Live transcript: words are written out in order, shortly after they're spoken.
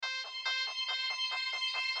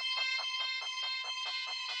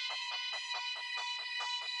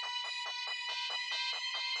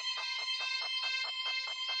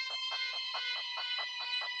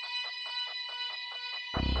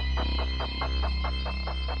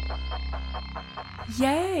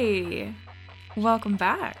Yay! Welcome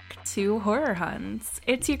back to Horror Huns.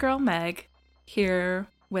 It's your girl Meg here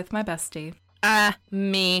with my bestie.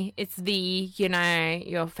 Me. It's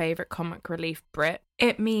your favorite comic relief Brit.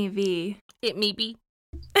 It me, V. It me, B.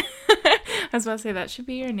 I was about to say that should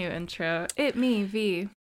be your new intro. It me, V.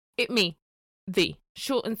 It me, V.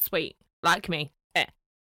 Short and sweet, like me.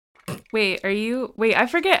 Wait, I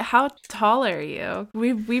forget, how tall are you?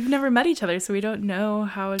 We've never met each other, so we don't know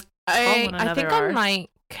how tall one another I think are. I'm like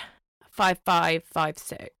 5'5",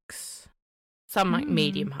 5'6". So I'm like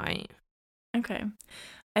medium height. Okay.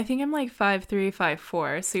 I think I'm like 5'3",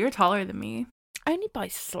 5'4", so you're taller than me. Only by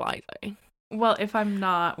slightly. Well, if I'm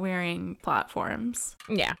not wearing platforms.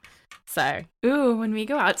 Yeah. So. Ooh, when we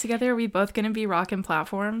go out together, are we both gonna be rocking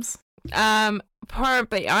platforms?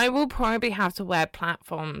 Probably. I will probably have to wear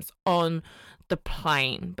platforms on the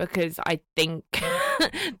plane because I think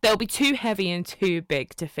they'll be too heavy and too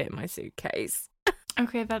big to fit my suitcase.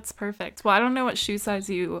 Okay, that's perfect. Well, I don't know what shoe size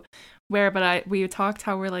you wear, but we talked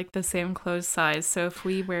how we're like the same clothes size. So if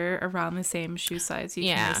we wear around the same shoe size, you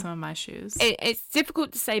can wear some of my shoes. It's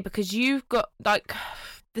difficult to say because you've got like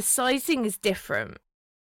the sizing is different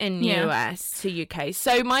in US to UK.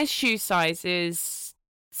 So my shoe size is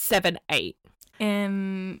 7'8".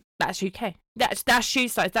 And that's UK. That's shoe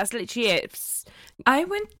size. That's literally it. I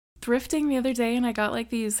went thrifting the other day and I got like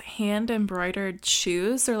these hand embroidered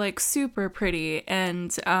shoes. They're like super pretty,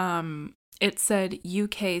 and it said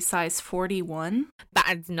UK size 41.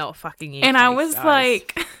 That is not fucking UK and I was size.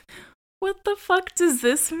 like, what the fuck does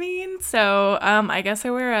this mean? So I guess I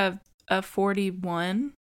wear a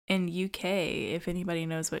 41 in UK, if anybody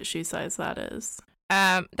knows what shoe size that is.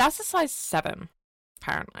 That's a size 7.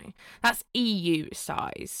 Apparently that's EU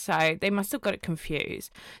size, so they must have got it confused.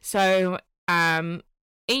 So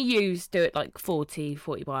EUs do it like 40,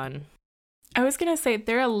 41. I was gonna say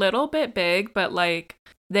they're a little bit big, but like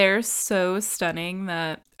they're so stunning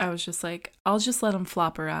that I was just like, I'll just let them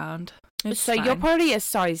flop around. It's fine. You're probably a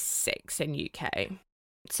size 6 in UK,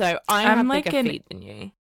 so I have like bigger feet than you.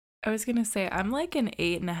 I was gonna say I'm like an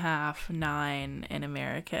 8.5, 9 in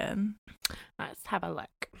American. Let's have a look.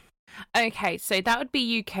 Okay, so that would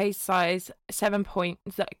be UK size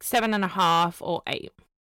 7.5 or 8.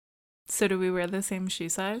 So do we wear the same shoe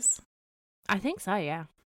size? I think so, yeah.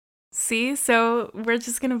 See, so we're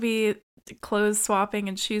just gonna be clothes swapping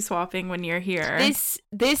and shoe swapping when you're here.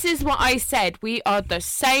 This is what I said. We are the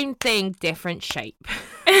same thing, different shape.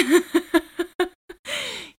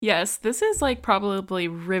 Yes, this is like probably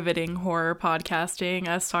riveting horror podcasting,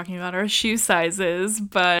 us talking about our shoe sizes,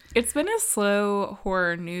 but it's been a slow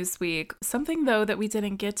horror news week. Something though that we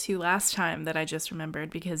didn't get to last time that I just remembered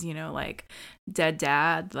because, like Dead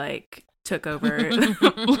Dad like took over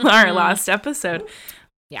our last episode.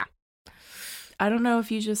 Yeah. I don't know if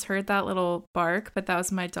you just heard that little bark, but that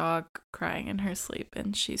was my dog crying in her sleep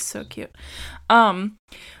and she's so cute.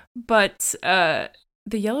 But the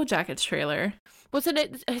Yellow Jackets trailer. Wasn't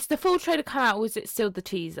it? Has the full trailer come out, or was it still the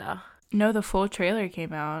teaser? No, the full trailer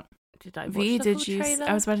came out. Did I watch the full trailer?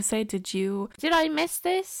 I was about to say, did you? Did I miss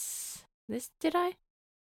this? Did I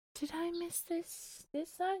miss this? Did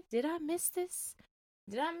I miss this?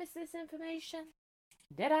 Did I miss this information?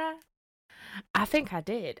 Did I? I think I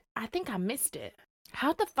did. I think I missed it.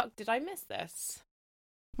 How the fuck did I miss this?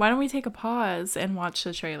 Why don't we take a pause and watch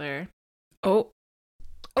the trailer? Oh.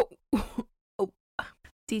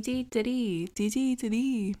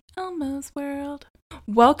 Elmo's World.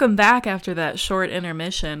 Welcome back after that short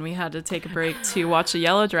intermission. We had to take a break to watch a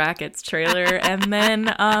Yellow Jackets trailer, and then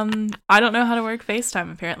I don't know how to work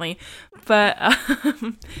FaceTime apparently. But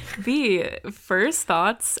V, first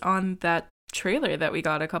thoughts on that trailer that we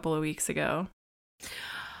got a couple of weeks ago.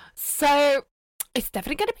 So it's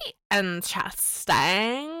definitely going to be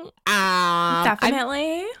interesting.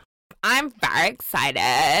 Definitely. I'm very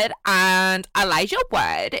excited, and Elijah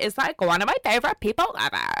Wood is like one of my favorite people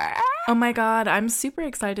ever. Oh my god, I'm super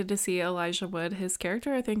excited to see Elijah Wood. His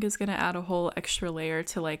character, I think, is going to add a whole extra layer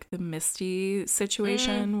to like the Misty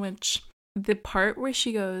situation, which the part where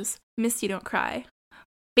she goes, "Misty, don't cry.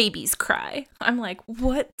 Babies cry." I'm like,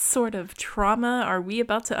 what sort of trauma are we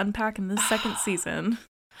about to unpack in this second season?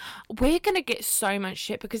 We're going to get so much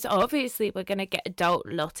shit because obviously we're going to get adult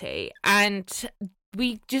Lottie, and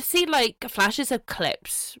we just see like flashes of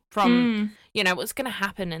clips from what's going to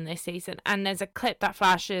happen in this season, and there's a clip that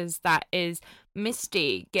flashes that is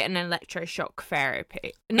Misty getting electroshock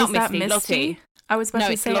therapy. Not is that Misty, Lottie. I was about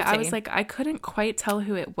to say, Lottie. I was like, I couldn't quite tell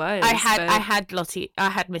who it was. I had Lottie. I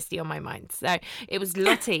had Misty on my mind, so it was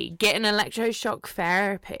Lottie getting electroshock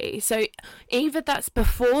therapy. So either that's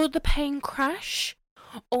before the plane crash,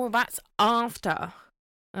 or that's after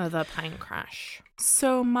the plane crash.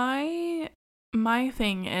 So my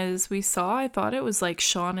thing is, I thought it was like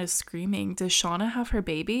Shauna screaming. Does Shauna have her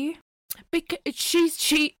baby? Because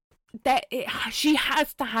she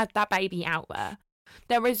has to have that baby out there.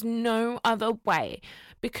 There is no other way,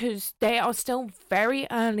 because they are still very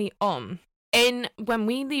early on. When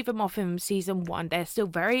we leave them off in season 1, they're still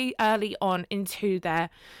very early on into their,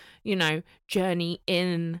 journey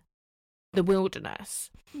in the wilderness.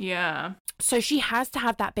 Yeah. So she has to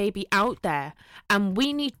have that baby out there, and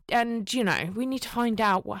we need to find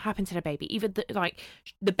out what happened to the baby. Either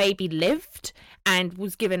the baby lived and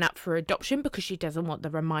was given up for adoption because she doesn't want the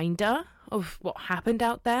reminder of what happened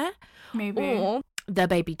out there, Maybe, or the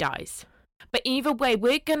baby dies. But either way,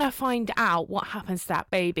 we're gonna find out what happens to that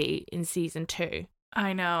baby in season 2.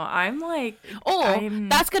 I know.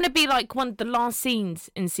 That's gonna be like one of the last scenes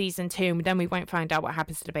in season 2, and then we won't find out what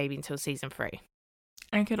happens to the baby until season 3.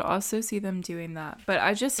 I could also see them doing that, but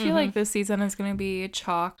I just feel like this season is going to be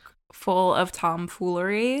chock full of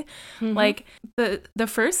tomfoolery. Like the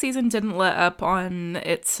first season didn't let up on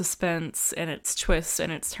its suspense and its twists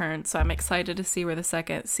and its turns, so I'm excited to see where the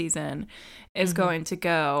second season is going to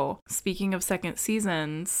go. Speaking of second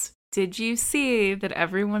seasons, did you see that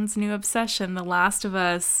everyone's new obsession, The Last of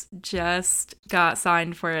Us, just got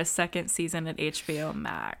signed for a second season at HBO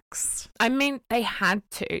Max? I mean, they had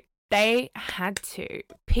to.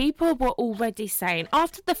 People were already saying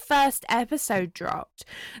after the first episode dropped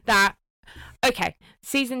that, okay,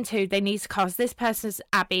 season 2, they need to cast this person as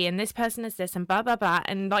Abby and this person as this and blah, blah, blah.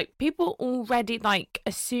 And like people already like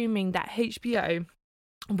assuming that HBO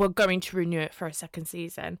were going to renew it for a second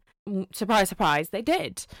season. Surprise, surprise, they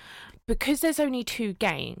did. Because there's only 2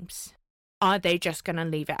 games, are they just going to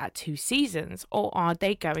leave it at 2 seasons, or are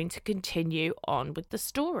they going to continue on with the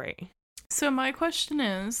story? So my question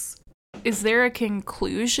is there a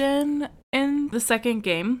conclusion in the second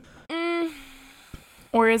game?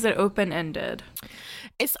 Or is it open-ended?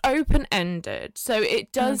 It's open-ended. So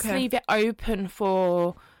it does leave it open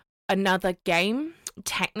for another game,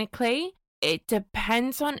 technically. It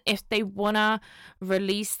depends on if they want to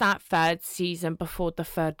release that third season before the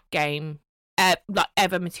third game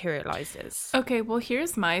ever materializes. Okay, well,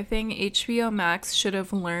 here's my thing. HBO Max should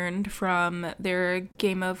have learned from their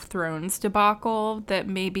Game of Thrones debacle that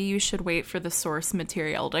maybe you should wait for the source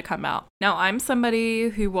material to come out. Now, I'm somebody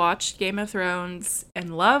who watched Game of Thrones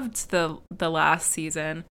and loved the last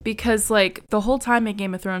season because, like, the whole time in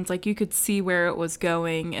Game of Thrones, like, you could see where it was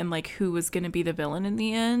going and, like, who was going to be the villain in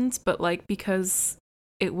the end. But, like, because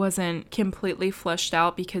it wasn't completely fleshed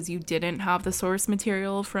out because you didn't have the source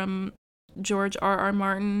material from George R.R.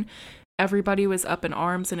 Martin, everybody was up in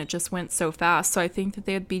arms and it just went so fast. So I think that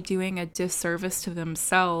they'd be doing a disservice to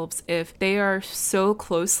themselves if they are so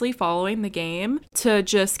closely following the game to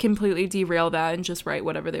just completely derail that and just write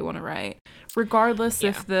whatever they want to write, regardless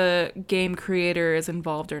if the game creator is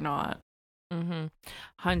involved or not.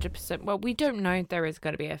 100%. Well, we don't know if there is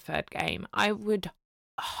going to be a third game. I would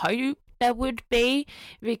hope there would be,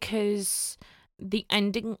 because the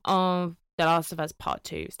ending of The Last of Us Part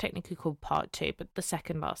 2 is technically called Part 2, but the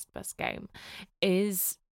second Last of Us game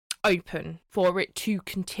is open for it to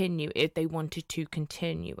continue if they wanted to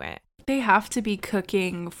continue it. They have to be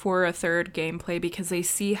cooking for a third gameplay because they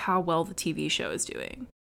see how well the TV show is doing.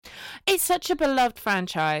 It's such a beloved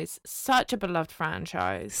franchise. Such a beloved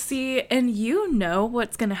franchise. See, and you know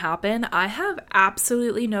what's going to happen. I have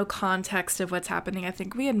absolutely no context of what's happening. I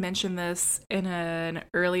think we had mentioned this in an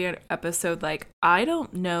earlier episode. Like, I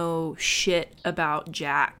don't know shit about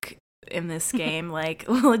Jack in this game. Like,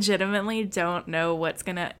 legitimately don't know what's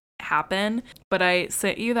going to happen. But I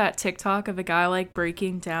sent you that TikTok of a guy, like,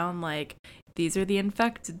 breaking down, like, these are the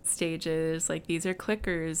infected stages, like these are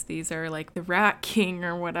clickers, these are like the Rat King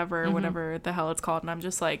or whatever the hell it's called. And I'm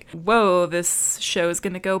just like, whoa, this show is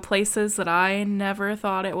gonna go places that I never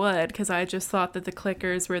thought it would, because I just thought that the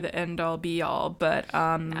clickers were the end all be all. But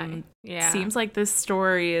seems like this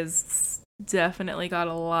story is definitely got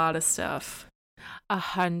a lot of stuff.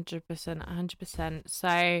 100%.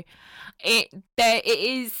 So it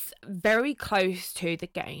is very close to the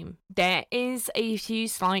game. There is a few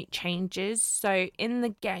slight changes. So in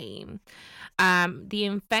the game, the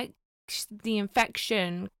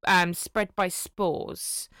infection spread by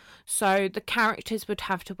spores. So the characters would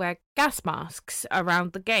have to wear gas masks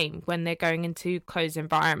around the game when they're going into closed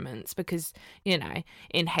environments, because, you know,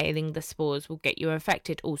 inhaling the spores will get you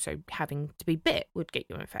infected. Also, having to be bit would get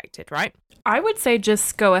you infected, right? I would say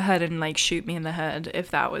just go ahead and, like, shoot me in the head if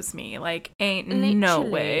that was me. Like, no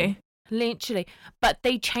way. Literally. But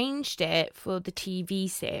they changed it for the TV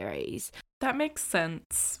series. That makes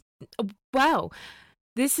sense. Well,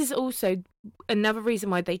 This is also another reason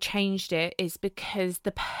why they changed it, is because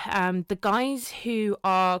the guys who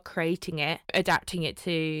are creating it, adapting it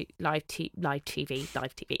to live TV,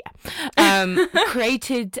 yeah,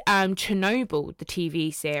 created Chernobyl, the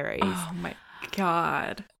TV series. Oh my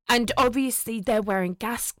God. And obviously they're wearing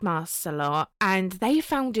gas masks a lot, and they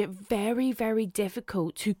found it very, very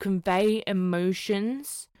difficult to convey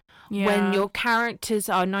emotions when your characters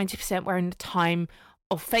are 90% wearing the time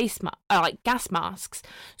of like gas masks.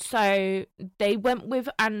 So they went with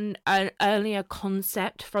an earlier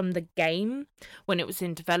concept from the game when it was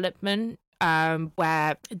in development,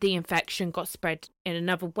 where the infection got spread in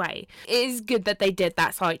another way. It is good that they did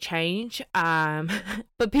that slight change.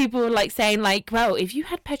 But people were like saying like, well, if you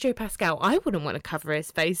had Pedro Pascal, I wouldn't want to cover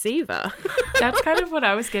his face either. That's kind of what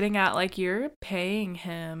I was getting at. Like, you're paying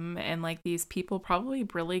him and like these people probably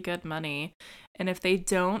really good money. And if they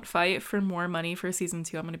don't fight for more money for season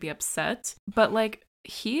 2, I'm going to be upset. But like,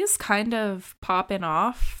 he's kind of popping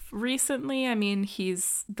off recently. I mean,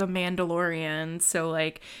 he's the Mandalorian. So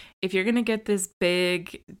like, if you're going to get this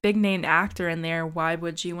big name actor in there, why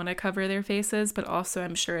would you want to cover their faces? But also,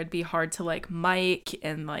 I'm sure it'd be hard to like mic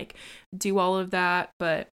and like do all of that.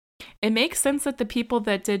 But it makes sense that the people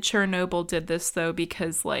that did Chernobyl did this though,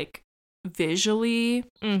 because like visually,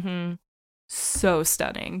 so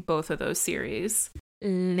stunning, both of those series.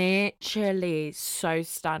 Literally so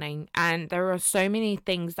stunning, and there are so many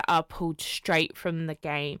things that are pulled straight from the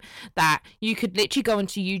game that you could literally go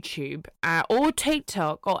onto YouTube or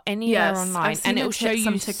TikTok or anywhere online, and it will show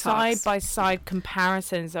you side by side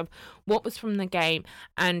comparisons of what was from the game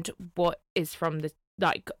and what is from the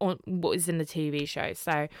what is in the TV show.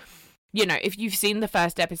 So, you know, if you've seen the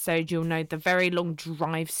first episode, you'll know the very long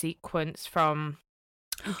drive sequence from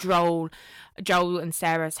Joel and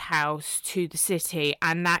Sarah's house to the city,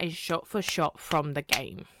 and that is shot for shot from the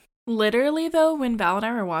game. Literally though, when Val and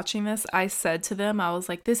I were watching this, I said to them, I was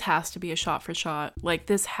like, this has to be a shot for shot. Like,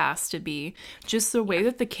 this has to be. Just the way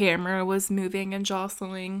that the camera was moving and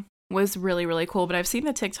jostling was really, really cool. But I've seen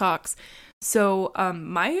the TikToks. So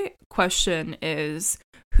my question is,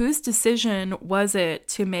 whose decision was it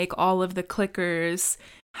to make all of the clickers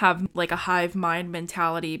have like a hive mind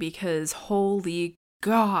mentality? Because holy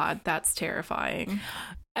God, that's terrifying.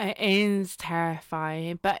 It is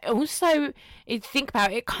terrifying, but also, if you think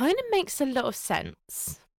about it, it kind of makes a lot of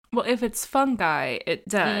sense. Well, if it's fungi, it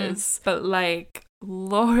does. But like,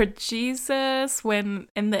 Lord Jesus, when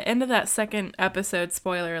in the end of that second episode,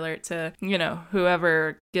 spoiler alert to, you know,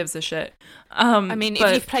 whoever gives a shit. I mean,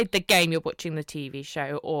 if you've played the game, you're watching the TV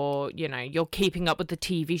show, or, you know, you're keeping up with the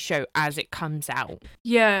TV show as it comes out.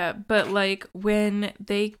 Yeah, but like when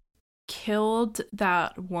they killed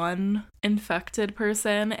that one infected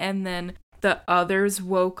person and then the others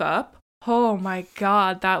woke up, oh my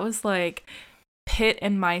God, that was like pit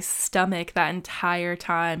in my stomach that entire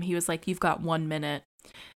time. He was like, you've got 1 minute.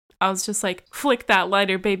 I was just like, flick that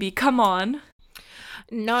lighter, baby, come on.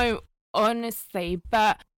 No, honestly,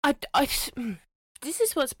 but I this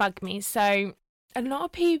is what's bugged me. So a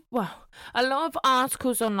lot of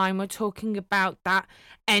articles online were talking about that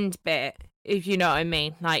end bit, if you know what I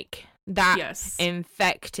mean, like that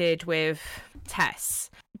infected with Tess.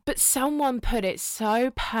 But someone put it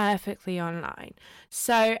so perfectly online.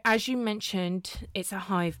 So, as you mentioned, it's a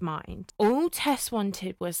hive mind. All Tess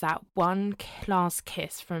wanted was that one last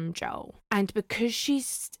kiss from Joel. And because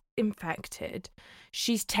she's infected,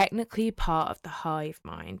 she's technically part of the hive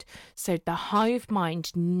mind. So the hive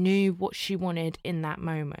mind knew what she wanted in that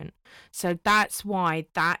moment. So that's why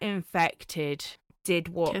that infected did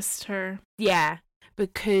what? Kissed her. Yeah,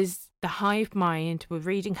 because the hive mind were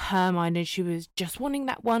reading her mind, and she was just wanting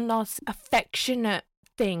that one last affectionate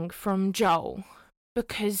thing from Joel.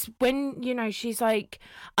 Because when, you know, she's like,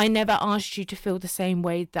 I never asked you to feel the same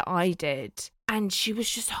way that I did. And she was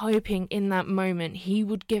just hoping in that moment he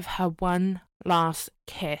would give her one last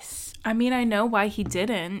kiss. I mean, I know why he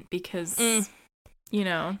didn't, because, you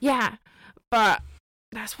know. Yeah, but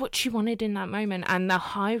that's what she wanted in that moment, and the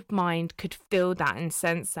hive mind could feel that and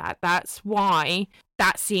sense that. That's why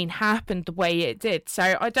that scene happened the way it did.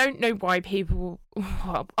 So I don't know why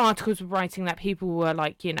articles were writing that people were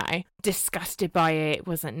like, you know, disgusted by it, it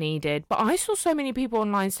wasn't needed. But I saw so many people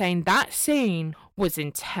online saying that scene was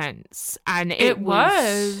intense, and it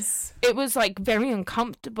was like very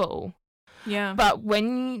uncomfortable. Yeah. But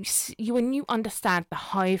when you understand the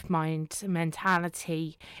hive mind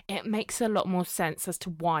mentality, it makes a lot more sense as to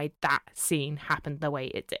why that scene happened the way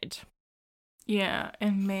it did. Yeah,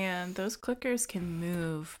 and man, those clickers can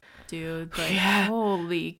move, dude. Like,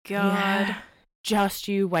 holy God. just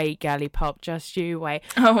you wait, girly pop, just you wait.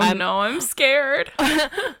 Oh no, I'm scared.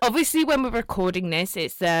 Obviously, when we're recording this,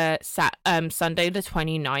 it's the Sunday the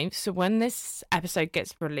 29th. So when this episode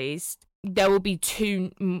gets released, there will be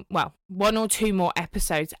one or two more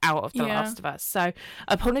episodes out of The Last of Us. So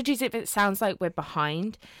apologies if it sounds like we're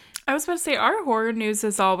behind. I was about to say, our horror news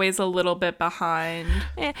is always a little bit behind.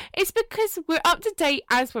 Yeah, it's because we're up to date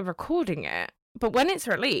as we're recording it. But when it's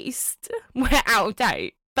released, we're out of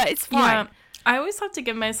date. But it's fine. Yeah, I always have to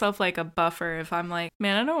give myself like a buffer if I'm like,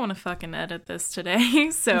 man, I don't want to fucking edit this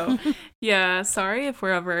today. So yeah, sorry if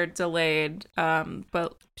we're ever delayed.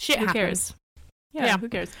 But shit who happens. Cares? Yeah, who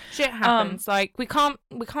cares? Shit happens. Like we can't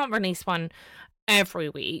release one every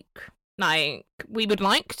week. Like we would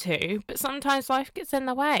like to, but sometimes life gets in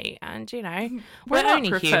the way, and you know we're not only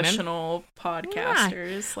professional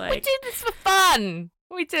podcasters. Yeah. Like we do this for fun.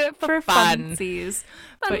 We do it for fun. Funsies.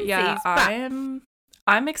 But yeah,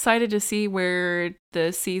 I'm excited to see where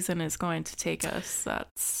the season is going to take us.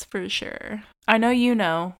 That's for sure. I know you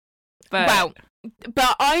know, but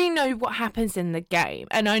I know what happens in the game,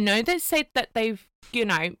 and I know they said that they've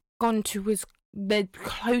gone to they're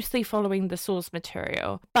closely following the source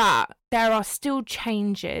material, but there are still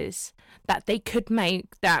changes that they could make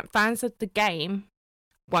that fans of the game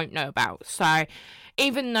won't know about. So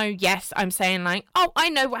even though, yes, I'm saying like, oh, I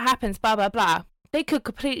know what happens, blah, blah, blah, they could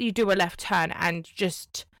completely do a left turn and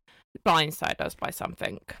just blindside us by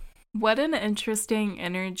something. What an interesting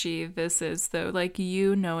energy this is, though. Like,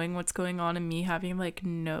 you knowing what's going on and me having, like,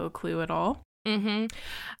 no clue at all. Mm-hmm.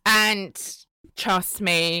 And trust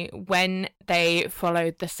me, when they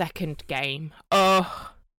followed the second game,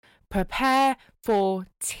 prepare for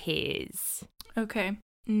tears. Okay,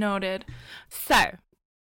 noted. So,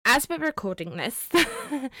 as we're recording this,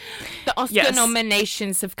 the Oscar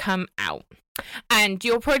nominations have come out. And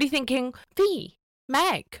you're probably thinking,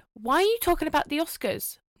 Meg, why are you talking about the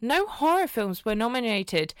Oscars? No horror films were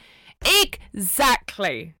nominated.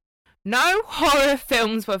 Exactly. No horror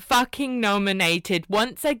films were fucking nominated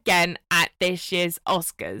once again at this year's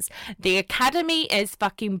Oscars. The Academy is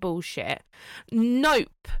fucking bullshit.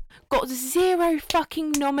 Nope got 0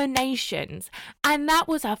 fucking nominations, and that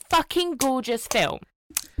was a fucking gorgeous film.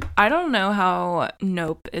 I don't know how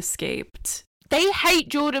Nope escaped. They hate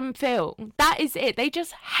Jordan Peele. That is it. They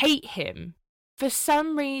just hate him for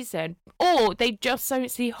some reason. Or they just don't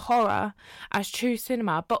see horror as true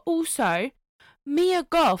cinema. But also, Mia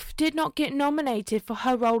Goth did not get nominated for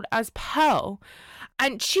her role as Pearl.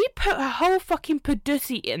 And she put her whole fucking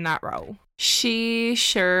pudussy in that role. She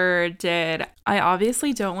sure did. I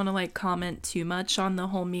obviously don't want to like comment too much on the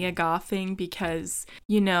whole Mia Goth thing because,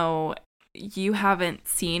 you haven't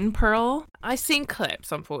seen Pearl. I've seen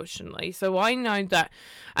clips, unfortunately, so I know that.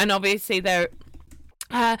 And obviously, they're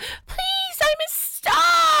please, I'm a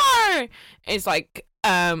star. It's like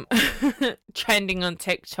trending on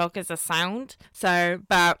TikTok as a sound. So,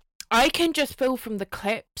 but I can just feel from the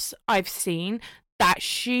clips I've seen that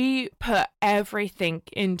she put everything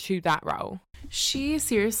into that role. She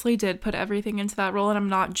seriously did put everything into that role, and I'm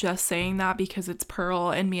not just saying that because it's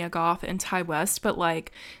Pearl and Mia Goth and Ty West, but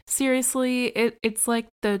like seriously, it's like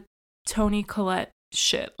the Toni Collette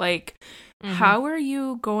shit. Like, how are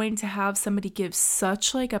you going to have somebody give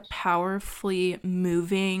such like a powerfully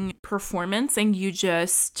moving performance and you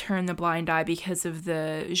just turn the blind eye because of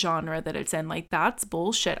the genre that it's in? Like, that's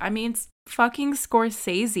bullshit. I mean, fucking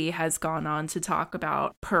Scorsese has gone on to talk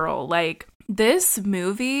about Pearl. Like, this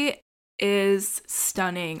movie is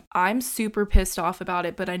stunning. I'm super pissed off about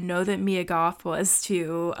it, but I know that Mia Goth was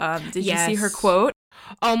too. Did you see her quote?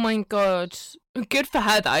 Oh my god. Good for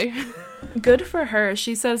her, though. Good for her.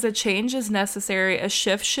 She says a change is necessary. A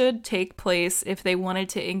shift should take place if they wanted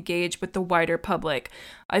to engage with the wider public.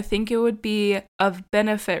 I think it would be of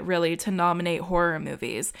benefit, really, to nominate horror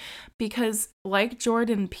movies. Because, like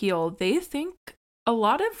Jordan Peele, they think a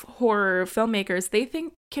lot of horror filmmakers, they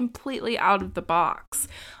think completely out of the box.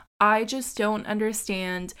 I just don't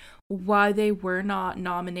understand why they were not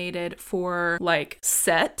nominated for like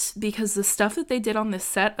set, because the stuff that they did on the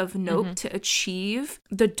set of Nope to achieve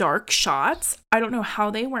the dark shots, I don't know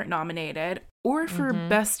how they weren't nominated, or for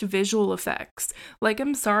best visual effects. Like,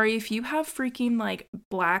 I'm sorry, if you have freaking like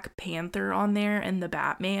Black Panther on there and the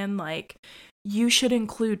Batman, like, you should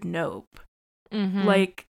include Nope.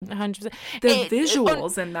 Like 100%. The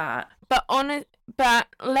visuals in that. But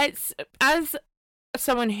let's, as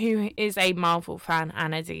someone who is a Marvel fan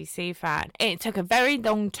and a DC fan, it took a very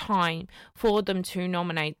long time for them to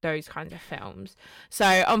nominate those kinds of films.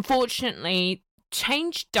 So unfortunately,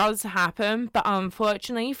 change does happen, but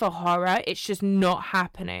unfortunately for horror, it's just not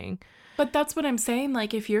happening. But that's what I'm saying.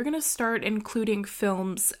 Like, if you're going to start including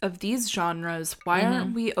films of these genres, why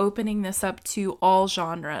aren't we opening this up to all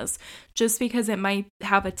genres? Just because it might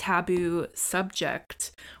have a taboo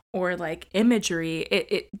subject or like imagery,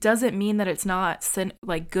 it doesn't mean that it's not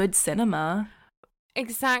like good cinema.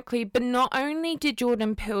 Exactly, but not only did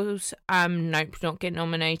Jordan Peele's Nope not get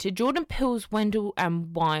nominated, Jordan Peele's Wendell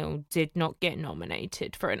and Wild did not get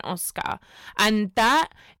nominated for an Oscar, and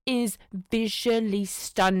that is visually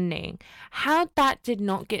stunning. How that did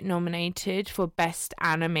not get nominated for Best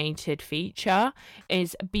Animated Feature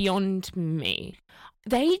is beyond me.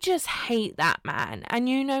 They just hate that man, and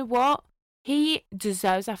you know what? He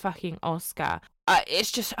deserves a fucking Oscar.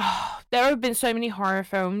 It's just, there have been so many horror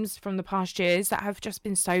films from the past years that have just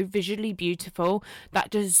been so visually beautiful that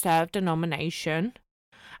deserved a nomination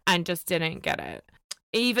and just didn't get it.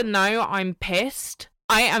 Even though I'm pissed,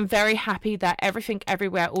 I am very happy that Everything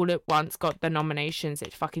Everywhere All at Once got the nominations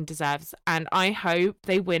it fucking deserves. And I hope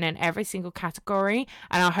they win in every single category.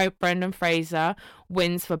 And I hope Brendan Fraser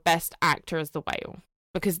wins for Best Actor as the Whale.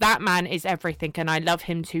 Because that man is everything and I love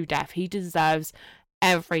him to death. He deserves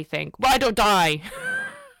everything. Ride or die.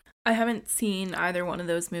 I haven't seen either one of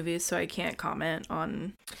those movies, so I can't comment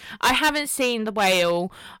on. I haven't seen The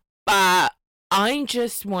Whale, but I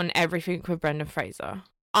just want everything with Brendan Fraser.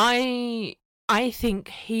 I think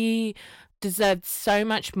he deserved so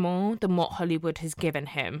much more than what Hollywood has given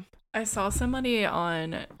him. I saw somebody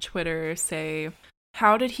on Twitter say,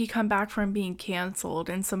 how did he come back from being canceled?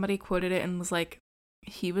 And somebody quoted it and was like,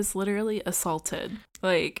 he was literally assaulted.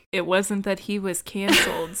 Like, it wasn't that he was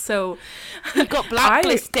canceled. So he got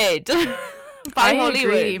blacklisted by Hollywood.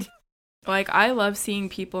 Agree. Like, I love seeing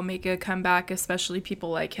people make a comeback, especially people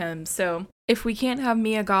like him. So if we can't have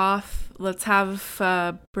Mia Goth, let's have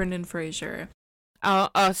Brendan Fraser.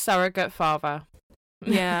 Our surrogate father.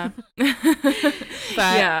 Yeah. But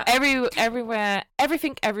yeah.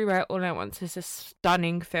 Everything Everywhere All at Once is a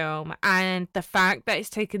stunning film, and the fact that it's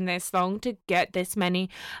taken this long to get this many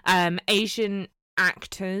Asian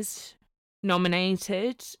actors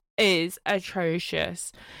nominated is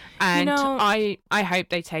atrocious, and I hope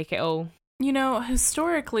they take it all. You know,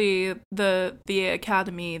 historically the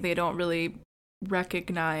Academy, they don't really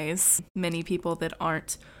recognize many people that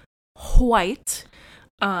aren't white.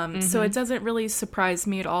 So it doesn't really surprise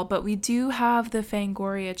me at all, but we do have the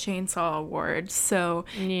Fangoria Chainsaw Award. So,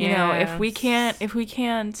 you know, if we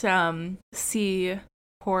can't see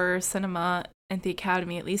horror cinema at the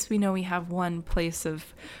Academy, at least we know we have one place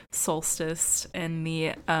of solstice in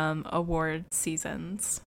the award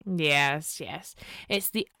seasons. Yes. It's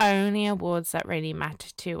the only awards that really matter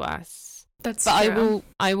to us. That's but true.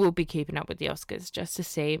 I will be keeping up with the Oscars just to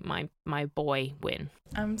see my boy win.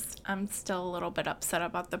 I'm still a little bit upset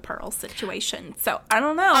about the Pearl situation, so I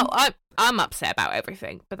don't know. I'm upset about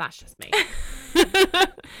everything, but that's just me.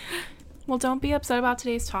 Well, don't be upset about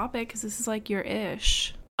today's topic because this is like your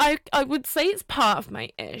ish. I would say it's part of my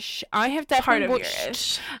ish. I have definitely part of watched, your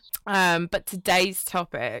ish. But today's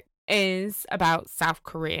topic is about South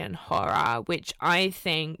Korean horror, which I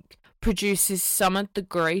think produces some of the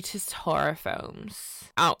greatest horror films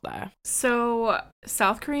out there. So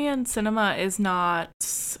South Korean cinema is not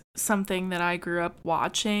something that I grew up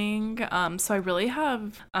watching. So I really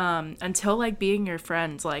have until like Being Your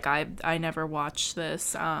Friend, like I never watched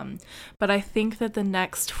this. But I think that the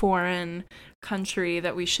next foreign country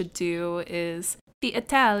that we should do is the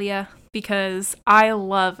Italia, because I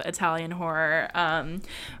love Italian horror.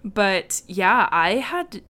 But yeah, I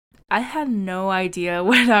had no idea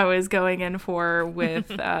what I was going in for with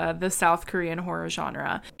the South Korean horror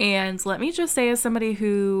genre. And let me just say, as somebody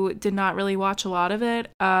who did not really watch a lot of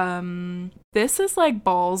it, this is like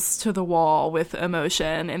balls to the wall with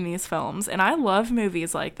emotion in these films. And I love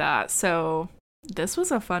movies like that. So this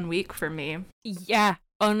was a fun week for me. Yeah,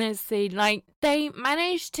 honestly, like they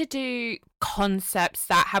managed to do concepts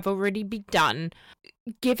that have already been done.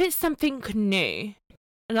 Give it something new.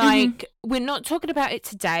 Like, we're not talking about it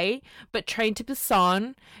today, but Train to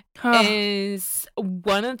Busan is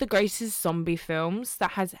one of the greatest zombie films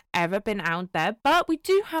that has ever been out there. But we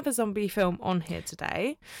do have a zombie film on here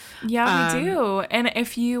today. Yeah, we do. And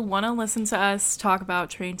if you want to listen to us talk about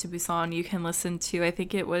Train to Busan, you can listen to, I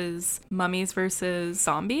think it was Mummies versus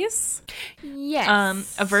Zombies.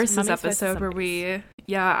 Yes. A versus episode where we...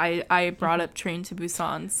 Yeah, I brought up Train to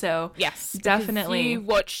Busan, so yes, definitely. You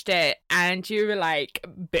watched it and you were like,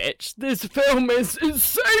 bitch, this film is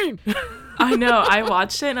insane. I know, I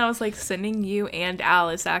watched it and I was like sending you and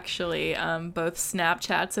Alice actually both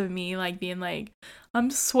Snapchats of me like being like, I'm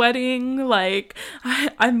sweating, like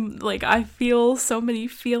I'm like I feel so many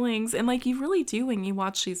feelings, and like you really do when you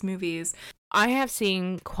watch these movies. I have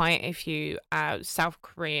seen quite a few South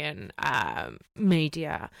Korean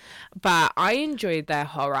media, but I enjoyed their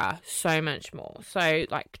horror so much more. So,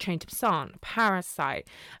 like Train to Busan, Parasite,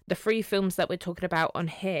 the 3 films that we're talking about on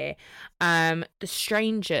here, The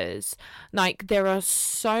Strangers. Like, there are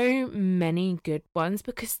so many good ones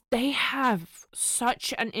because they have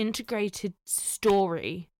such an integrated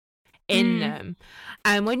story in them,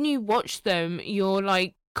 and when you watch them, you're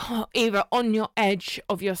like either on your edge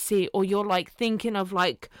of your seat, or you're like thinking of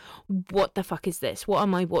like, what the fuck is this, what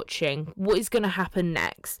am I watching, what is gonna happen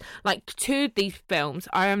next? Like 2 of these films,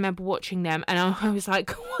 I remember watching them and I was like,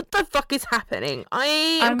 what the fuck is happening?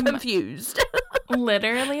 I'm confused.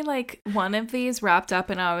 Literally, like, one of these wrapped up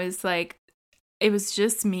and I was like, it was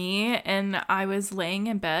just me, and I was laying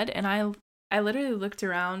in bed, and I literally looked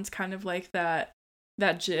around, kind of like that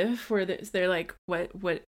gif where they're like, what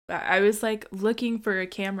I was like looking for a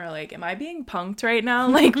camera, like, am I being punked right now?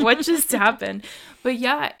 Like, what just happened? But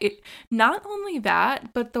yeah, not only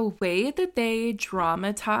that, but the way that they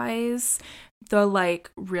dramatize the like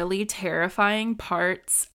really terrifying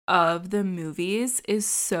parts of the movies is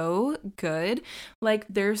so good. Like,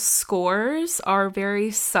 their scores are very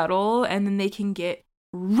subtle, and then they can get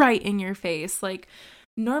right in your face. Like,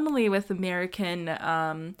 normally with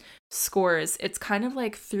American scores, it's kind of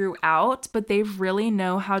like throughout, but they really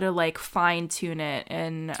know how to like fine tune it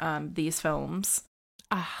in these films.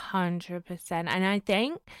 100%. And I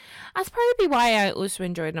think that's probably why I also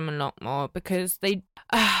enjoyed them a lot more, because they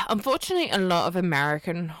unfortunately, a lot of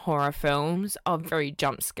American horror films are very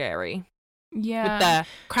jump scary. Yeah, with the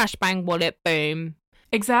crash bang wallet boom,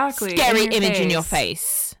 exactly, scary image in your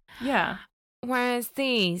face. Yeah. Whereas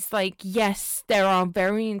these, like, yes, there are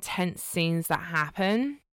very intense scenes that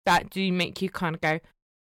happen that do make you kind of go,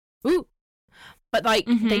 ooh. But, like,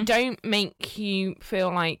 they don't make you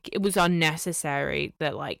feel like it was unnecessary,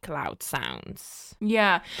 the, like, loud sounds.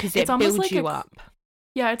 Yeah. Because it builds like you up.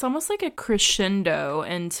 Yeah, it's almost like a crescendo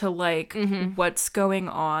into, like, what's going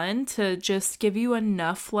on to just give you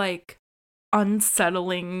enough, like,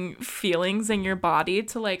 unsettling feelings in your body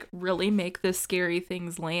to like really make the scary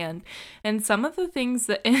things land. And some of the things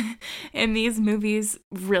that in these movies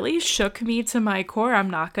really shook me to my core, I'm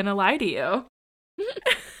not gonna lie to you.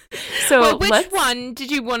 So which one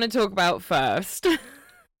did you want to talk about first?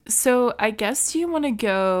 So I guess you want to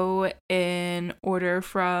go in order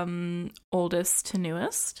from oldest to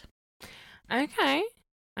newest.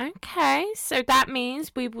 Okay, so that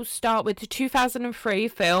means we will start with the 2003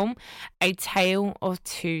 film, A Tale of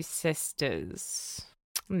Two Sisters.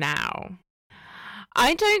 Now,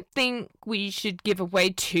 I don't think we should give away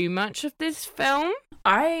too much of this film.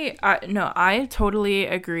 I totally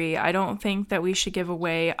agree. I don't think that we should give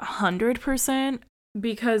away 100%,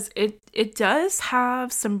 because it does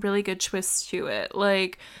have some really good twists to it.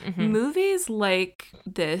 Like, movies like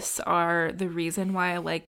this are the reason why I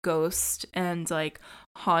like ghost and like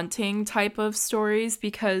haunting type of stories,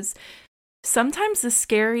 because sometimes the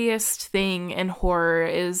scariest thing in horror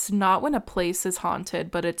is not when a place is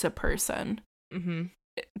haunted, but it's a person.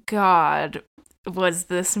 God, was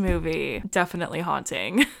this movie definitely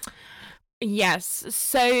haunting. Yes,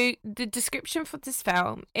 so the description for this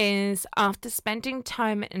film is: after spending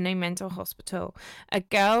time in a mental hospital, a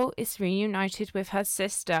girl is reunited with her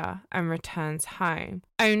sister and returns home,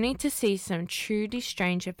 only to see some truly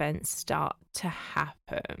strange events start to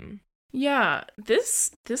happen. Yeah, this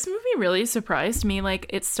movie really surprised me. Like,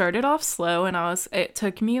 it started off slow, and it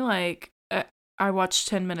took me like I watched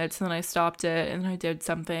 10 minutes and then I stopped it and I did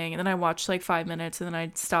something, and then I watched like 5 minutes and then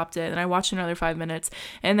I stopped it and I watched another 5 minutes,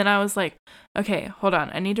 and then I was like, okay, hold on,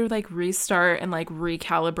 I need to like restart and like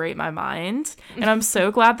recalibrate my mind. And I'm so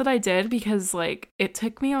glad that I did, because like it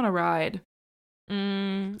took me on a ride.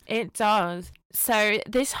 It does. So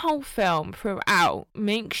this whole film throughout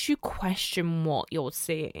makes you question what you're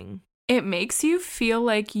seeing. It makes you feel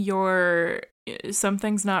like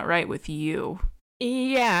something's not right with you.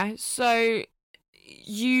 Yeah, so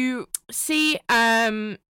you see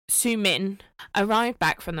Su-min arrive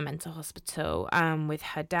back from the mental hospital with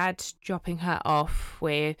her dad dropping her off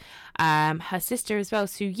with her sister as well,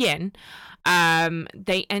 Su-yin.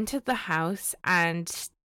 They entered the house and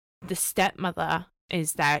the stepmother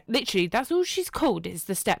is there. Literally, that's all she's called, is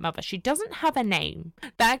the stepmother. She doesn't have a name.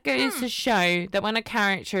 That goes to show that when a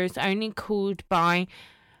character is only called by,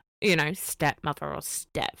 you know, stepmother or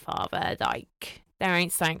stepfather, like, there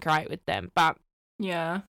ain't something right with them. But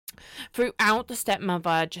yeah, throughout, the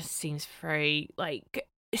stepmother just seems very like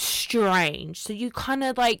strange. So you kind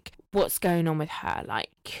of like, what's going on with her?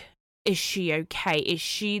 Like, is she okay? Is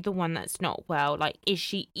she the one that's not well? Like, is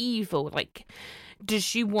she evil? Like, does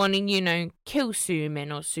she want to, kill Su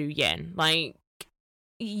Min or Su Yen? Like,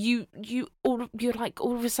 you're like,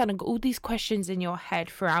 all of a sudden got all these questions in your head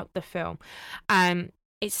throughout the film.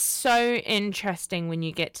 It's so interesting when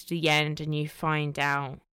you get to the end and you find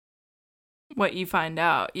out what you find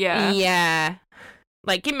out. Yeah,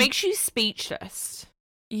 like, it makes you speechless.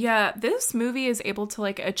 Yeah, this movie is able to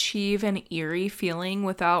like achieve an eerie feeling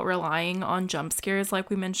without relying on jump scares like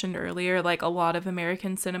we mentioned earlier, like a lot of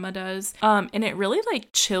American cinema does. And it really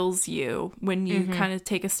like chills you when you kind of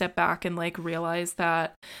take a step back and like realize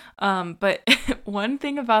that. But one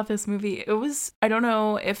thing about this movie, I don't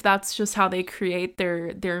know if that's just how they create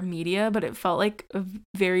their media, but it felt like a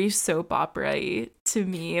very soap opera-y to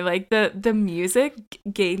me. Like the music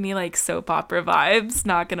gave me like soap opera vibes,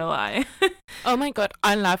 not gonna lie. Oh my god,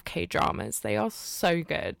 I love K-dramas. They are so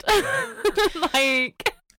good.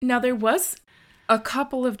 Like, now there was a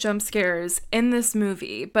couple of jump scares in this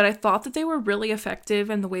movie, but I thought that they were really effective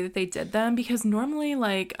in the way that they did them, because normally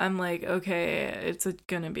like I'm like, okay, it's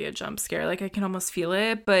gonna be a jump scare, like I can almost feel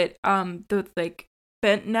it. But the like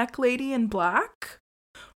bent neck lady in black,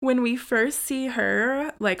 when we first see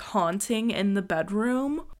her like haunting in the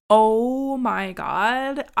bedroom, oh my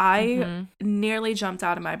god, I nearly jumped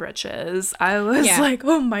out of my britches. I was like,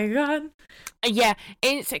 oh my god. Yeah,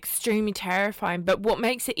 it's extremely terrifying, but what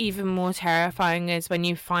makes it even more terrifying is when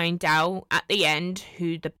you find out at the end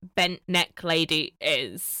who the bent neck lady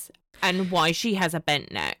is and why she has a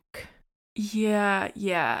bent neck.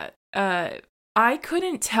 Yeah. I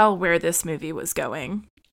couldn't tell where this movie was going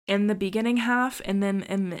in the beginning half and then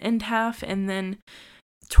in the end half, and then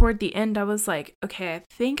toward the end I was like, okay, I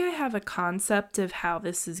think I have a concept of how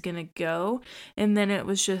this is gonna go, and then it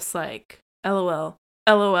was just like LOL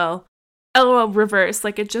reverse.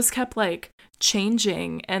 Like, it just kept like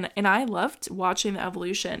changing, and I loved watching the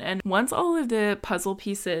evolution. And once all of the puzzle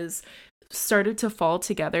pieces started to fall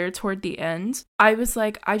together toward the end, I was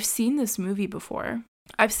like, I've seen this movie before,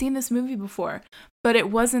 but it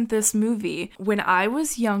wasn't this movie. When I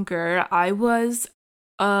was younger, I was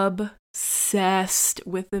obsessed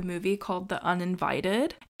with the movie called The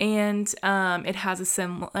Uninvited, and it has a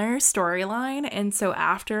similar storyline. And so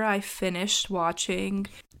after I finished watching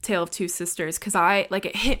Tale of Two Sisters, because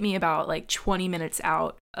it hit me about like 20 minutes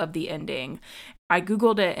out of the ending, I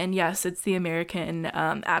googled it, and yes, it's the American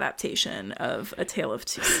adaptation of A Tale of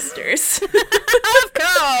Two Sisters.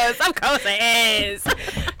 Of course it is.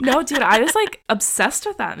 No, dude, I was like obsessed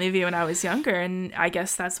with that movie when I was younger, and I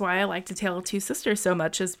guess that's why I liked A Tale of Two Sisters so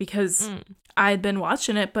much, is because I had been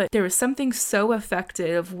watching it, but there was something so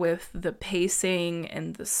effective with the pacing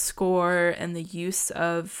and the score and the use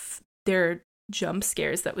of their jump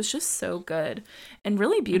scares that was just so good and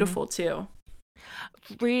really beautiful too.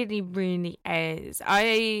 Really, really is.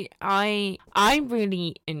 I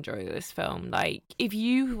really enjoy this film. Like, if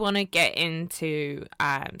you want to get into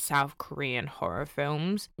South Korean horror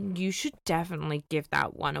films, you should definitely give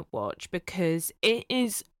that one a watch, because it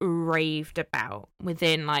is raved about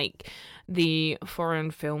within like the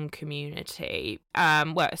foreign film community,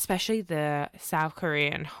 especially the South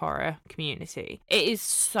Korean horror community. It is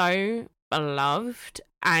so beloved,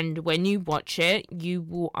 and when you watch it you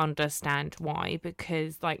will understand why,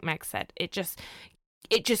 because like Meg said, it just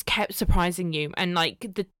kept surprising you, and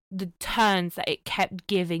like the turns that it kept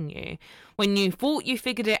giving you when you thought you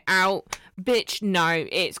figured it out, bitch, no,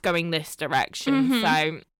 it's going this direction.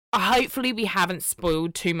 So hopefully we haven't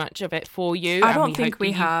spoiled too much of it for you. I don't think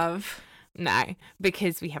we have. No,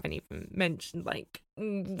 because we haven't even mentioned like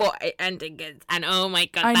what ending is, and oh my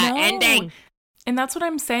god, I that know. ending. And that's what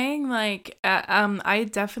I'm saying. Like, I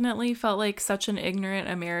definitely felt like such an ignorant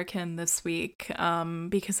American this week,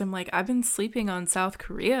 because I'm like, I've been sleeping on South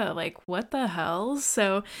Korea. Like, what the hell?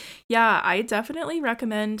 So, yeah, I definitely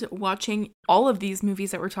recommend watching all of these movies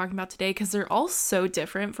that we're talking about today, because they're all so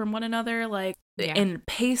different from one another. Like, in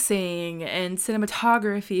pacing and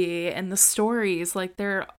cinematography and the stories, like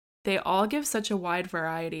they all give such a wide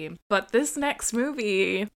variety. But this next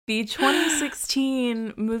movie, the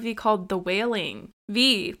 2016 movie called The Wailing,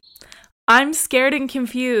 I'm scared and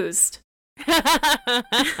confused. So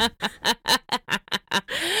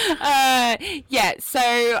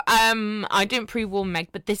I didn't pre-warn Meg,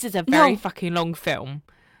 but this is a very fucking long film.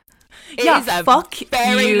 It is a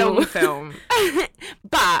very long film.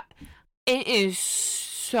 But it is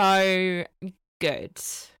so good.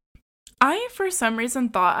 I, for some reason,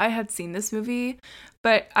 thought I had seen this movie,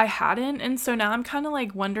 but I hadn't. And so now I'm kind of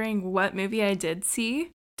like wondering what movie I did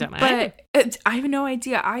see. Don't know. But I have no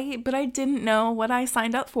idea. But I didn't know what I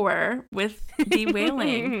signed up for with The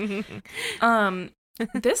Wailing.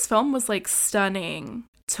 This film was like stunning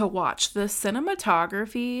to watch. The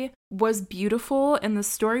cinematography was beautiful and the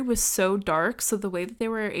story was so dark, so the way that they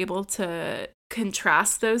were able to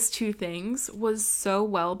contrast those two things was so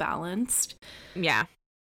well balanced. Yeah.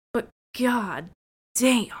 But god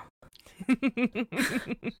damn.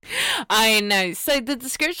 I know. So the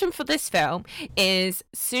description for this film is: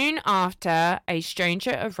 soon after a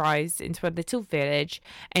stranger arrives into a little village,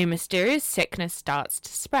 a mysterious sickness starts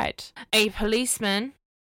to spread. A policeman,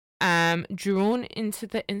 drawn into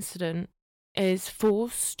the incident, is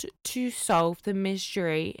forced to solve the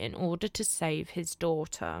mystery in order to save his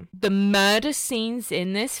daughter. The murder scenes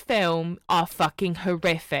in this film are fucking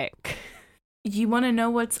horrific. You want to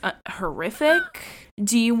know what's horrific?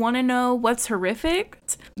 Do you want to know what's horrific?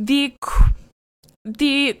 The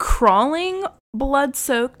crawling,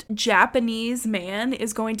 blood-soaked Japanese man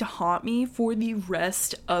is going to haunt me for the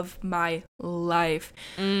rest of my life.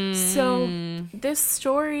 So this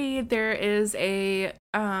story, there is a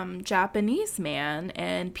Japanese man,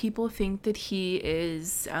 and people think that he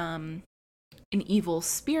is an evil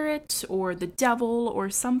spirit or the devil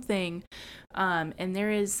or something. And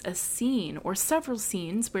there is a scene or several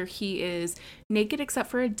scenes where he is naked except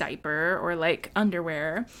for a diaper or like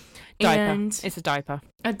underwear. And it's a diaper.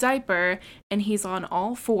 A diaper, and he's on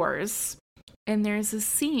all fours. And there's a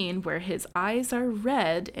scene where his eyes are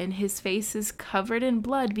red and his face is covered in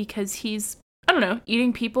blood because he's, I don't know,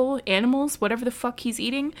 eating people, animals, whatever the fuck he's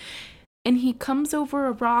eating. And he comes over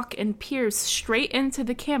a rock and peers straight into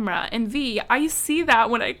the camera. And V, I see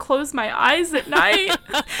that when I close my eyes at night.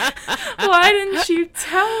 Why didn't you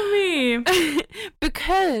tell me?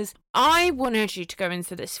 Because I wanted you to go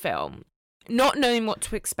into this film not knowing what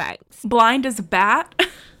to expect. Blind as a bat?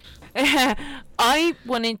 I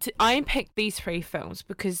picked these three films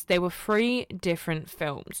because they were three different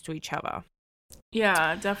films to each other.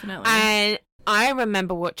 Yeah, definitely. And I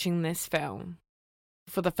remember watching this film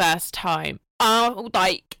for the first time.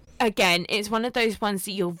 Like, again, it's one of those ones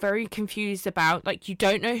that you're very confused about. Like, you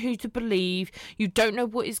don't know who to believe. You don't know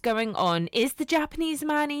what is going on. Is the Japanese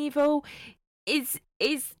man evil? Is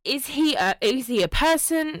he a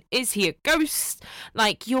person? Is he a ghost?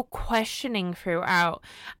 Like, you're questioning throughout.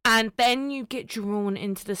 And then you get drawn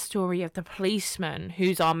into the story of the policeman,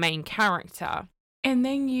 who's our main character. And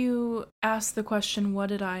then you ask the question, what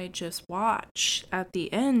did I just watch at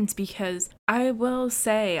the end? Because I will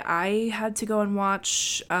say I had to go and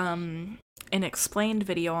watch an explained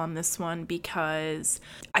video on this one because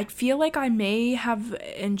I feel like I may have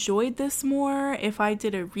enjoyed this more if I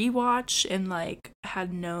did a rewatch and like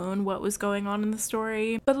had known what was going on in the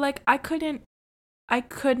story. But like I could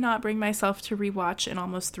not bring myself to rewatch an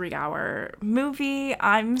almost 3-hour movie.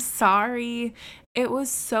 I'm sorry. It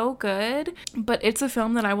was so good, but it's a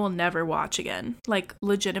film that I will never watch again. Like,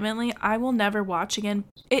 legitimately, I will never watch again.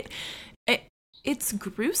 It's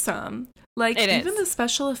gruesome. Like, even the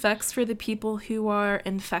special effects for the people who are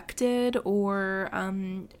infected or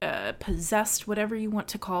possessed, whatever you want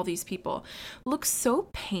to call these people, look so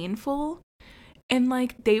painful. And,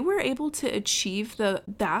 like, they were able to achieve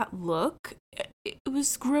that look. It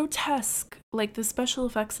was grotesque. Like, the special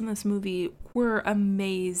effects in this movie were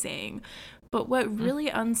amazing. But what really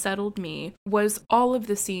unsettled me was all of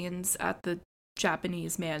the scenes at the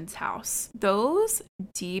Japanese man's house. Those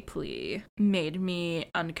deeply made me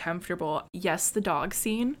uncomfortable. Yes, the dog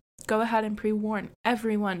scene. Go ahead and pre-warn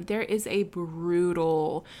everyone. There is a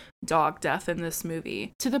brutal dog death in this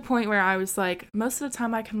movie. To the point where I was like, most of the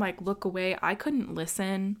time I can like look away. I couldn't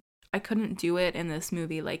listen. I couldn't do it in this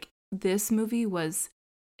movie. Like, this movie was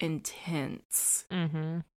intense.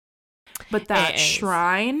 Mm-hmm. But that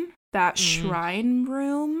shrine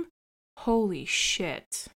room, holy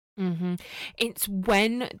shit. Mm-hmm. It's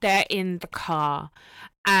when they're in the car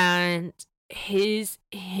and his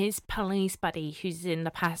police buddy who's in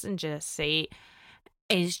the passenger seat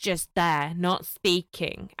is just there, not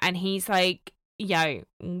speaking, and he's like, yo,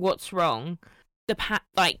 what's wrong?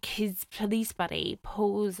 His police buddy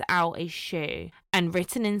pulls out a shoe, and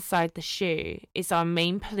written inside the shoe is our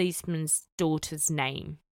main policeman's daughter's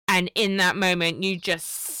name. And in that moment, you just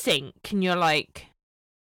sink, and you're like,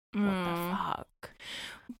 what the fuck?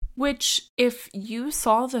 Which, if you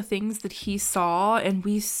saw the things that he saw, and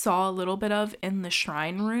we saw a little bit of in the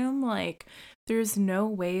shrine room, like, there's no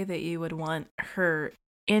way that you would want her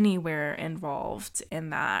anywhere involved in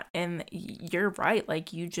that. And you're right,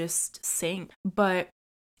 like, you just sink. But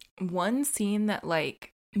one scene that,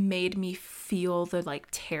 like, made me feel the like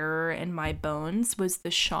terror in my bones was the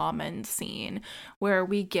shaman scene, where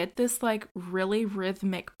we get this like really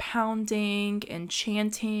rhythmic pounding and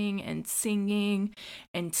chanting and singing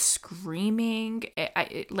and screaming,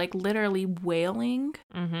 it like literally wailing,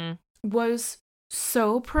 was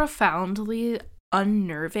so profoundly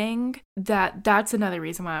unnerving that that's another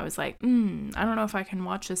reason why I was like, I don't know if I can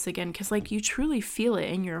watch this again, because like you truly feel it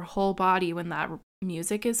in your whole body when that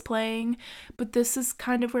music is playing. But this is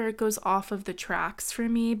kind of where it goes off of the tracks for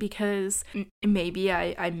me, because maybe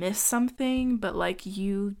I missed something, but like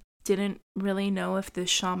you didn't really know if the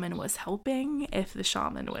shaman was helping, if the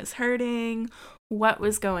shaman was hurting, what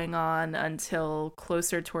was going on until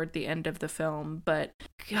closer toward the end of the film. But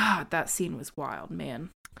God, that scene was wild,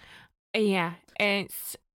 man. Yeah,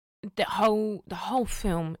 it's the whole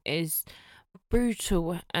film is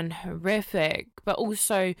brutal and horrific, but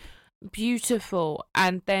also beautiful.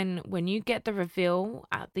 And then when you get the reveal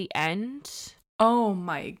at the end, oh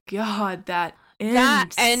my God, that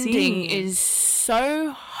ending scene is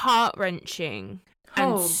so heart-wrenching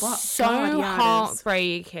and so God, yeah,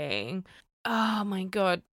 heartbreaking. Oh my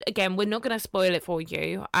God. Again, we're not going to spoil it for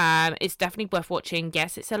you. It's definitely worth watching.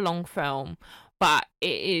 Yes, it's a long film, but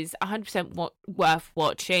it is 100% worth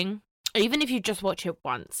watching, even if you just watch it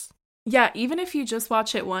once. Yeah, even if you just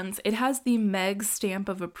watch it once, it has the Meg stamp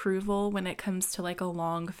of approval when it comes to like a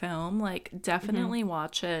long film. Like, definitely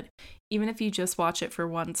watch it, even if you just watch it for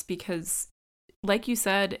once, because like you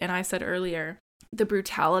said, and I said earlier, the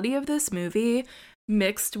brutality of this movie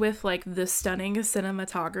mixed with like the stunning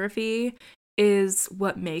cinematography is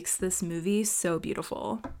what makes this movie so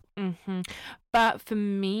beautiful. But for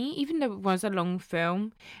me, even though it was a long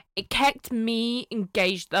film, it kept me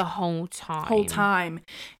engaged the whole time.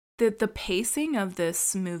 The pacing of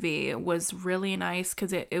this movie was really nice,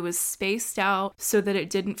 because it was spaced out so that it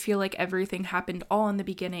didn't feel like everything happened all in the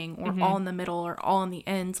beginning or all in the middle or all in the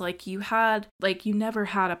end. Like you never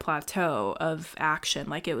had a plateau of action.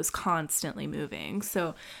 Like it was constantly moving.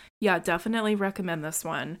 So yeah, definitely recommend this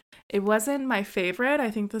one. It wasn't my favorite.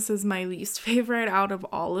 I think this is my least favorite out of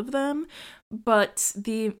all of them. But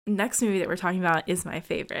the next movie that we're talking about is my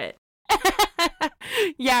favorite.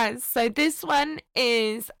 Yeah, so this one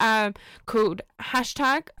is called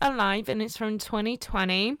 #Alive, and it's from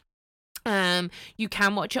 2020. You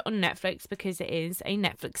can watch it on Netflix because it is a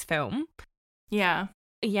Netflix film. Yeah,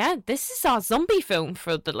 this is our zombie film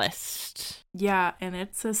for the list. Yeah, and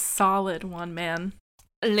it's a solid one, man.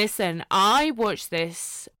 Listen, I watched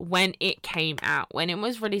this when it came out, when it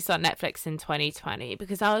was released on Netflix in 2020,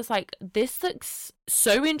 because I was like, this looks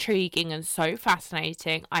so intriguing and so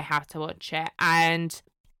fascinating. I have to watch it. And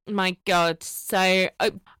my God. So,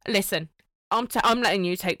 listen, I'm letting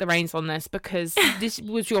you take the reins on this, because this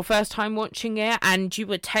was your first time watching it and you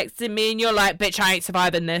were texting me and you're like, bitch, I ain't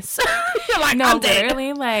surviving this. You're like, no,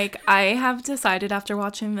 literally, like, I have decided after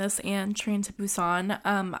watching this and Train to Busan,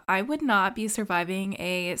 I would not be surviving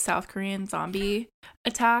a South Korean zombie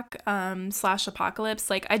attack / apocalypse.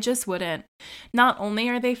 Like, I just wouldn't. Not only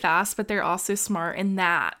are they fast, but they're also smart, and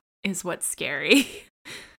that is what's scary.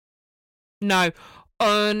 No,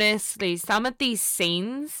 honestly, some of these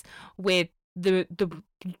scenes with the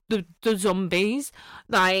zombies,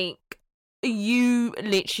 like, you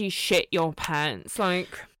literally shit your pants, like.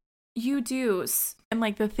 You do. And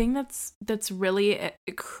like the thing that's really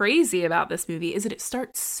crazy about this movie is that it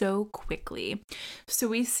starts so quickly. So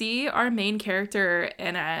we see our main character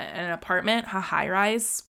in an apartment, a high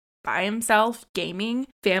rise, by himself, gaming.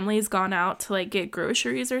 Family's gone out to like get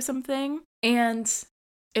groceries or something, and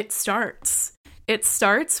it starts. It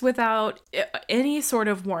starts without any sort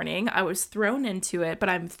of warning. I was thrown into it, but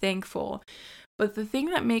I'm thankful. But the thing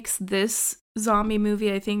that makes this zombie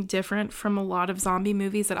movie, I think, different from a lot of zombie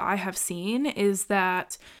movies that I have seen is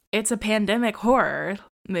that it's a pandemic horror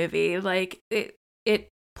movie. Like, it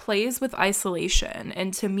plays with isolation.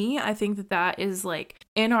 And to me, I think that is like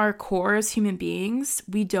in our core as human beings,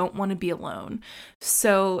 we don't want to be alone.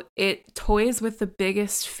 So it toys with the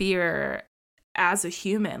biggest fear as a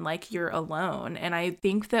human, like you're alone. And I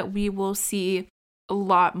think that we will see a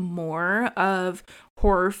lot more of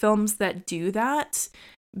horror films that do that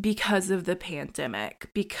because of the pandemic,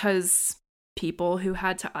 because people who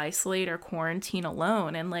had to isolate or quarantine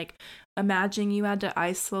alone. And like, imagine you had to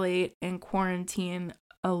isolate and quarantine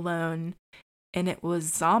alone and it was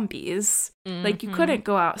zombies. Like, you couldn't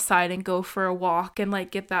go outside and go for a walk and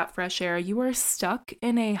like get that fresh air. You were stuck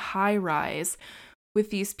in a high rise with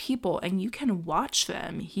these people, and you can watch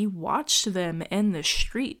them. He watched them in the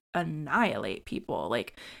street annihilate people.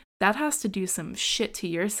 Like, that has to do some shit to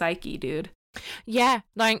your psyche, dude. Yeah,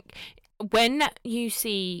 like when you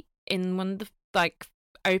see in one of the like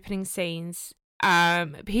opening scenes,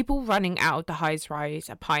 people running out of the high-rise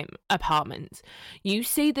apartments, you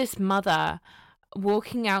see this mother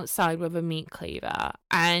walking outside with a meat cleaver,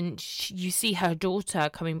 and you see her daughter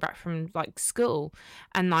coming back from like school,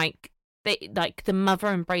 and like the mother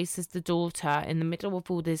embraces the daughter in the middle of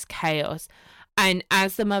all this chaos, and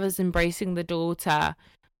as the mother's embracing the daughter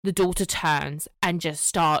turns and just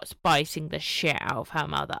starts biting the shit out of her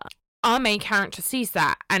mother. Our main character sees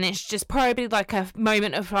that, and it's just probably like a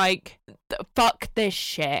moment of like, fuck this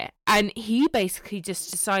shit, and he basically just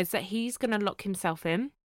decides that he's gonna lock himself in,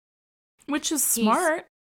 which is smart.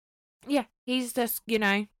 He's just,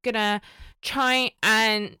 gonna try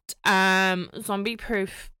and zombie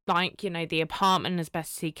proof, like, the apartment as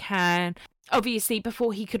best as he can. Obviously,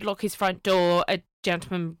 before he could lock his front door, a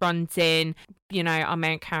gentleman runs in. Our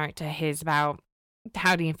main character hears about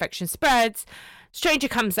how the infection spreads. Stranger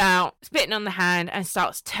comes out, spitting on the hand, and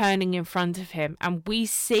starts turning in front of him. And we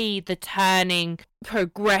see the turning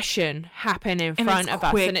progression happen in front of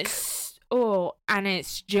us. And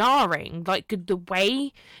it's jarring. Like, the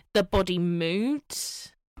way the body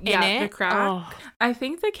moved in it. The crack. I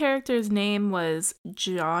think the character's name was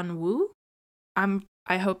John Woo.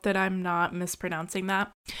 I hope that I'm not mispronouncing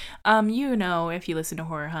that. If you listen to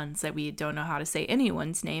Horror Huns, that we don't know how to say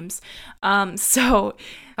anyone's names. So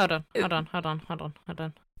hold on.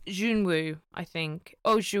 Junwoo, I think.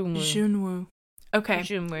 Oh, Junwoo. Okay.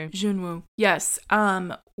 Junwoo. Yes.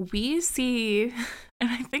 We see, and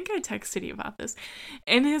I think I texted you about this.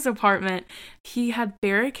 In his apartment, he had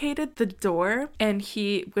barricaded the door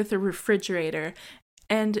with a refrigerator,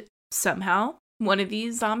 and somehow one of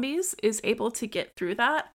these zombies is able to get through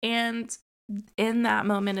that. And in that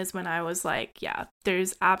moment is when I was like, yeah,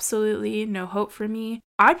 there's absolutely no hope for me.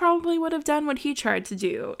 I probably would have done what he tried to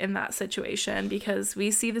do in that situation, because we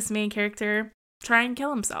see this main character try and kill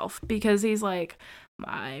himself because he's like,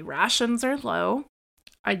 my rations are low.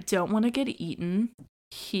 I don't want to get eaten.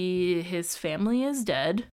 His family is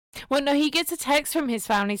dead. Well, no, he gets a text from his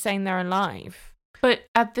family saying they're alive. But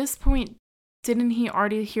at this point, didn't he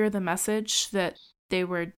already hear the message that they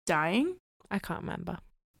were dying? I can't remember.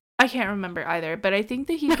 I can't remember either, but I think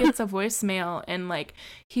that he gets a voicemail and like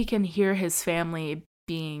he can hear his family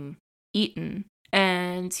being eaten.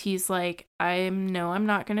 And he's like, I'm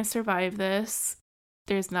not going to survive this.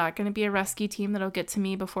 There's not going to be a rescue team that'll get to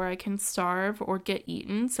me before I can starve or get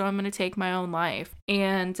eaten. So I'm going to take my own life.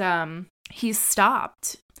 And he's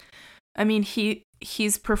stopped. I mean,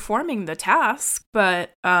 he's performing the task,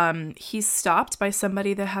 but he's stopped by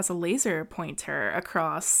somebody that has a laser pointer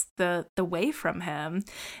across the way from him.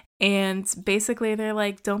 And basically they're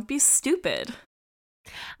like, don't be stupid.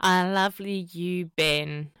 Lovely you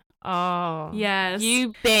been. Oh, yes.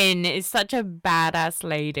 Yu Bin is such a badass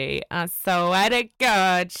lady. I swear to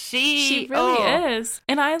God, she really is.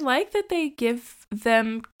 And I like that they give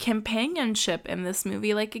them companionship in this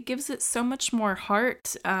movie. Like, it gives it so much more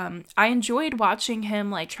heart. I enjoyed watching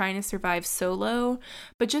him like trying to survive solo,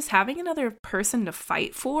 but just having another person to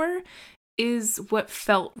fight for is what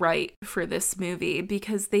felt right for this movie,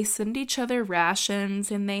 because they send each other rations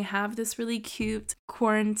and they have this really cute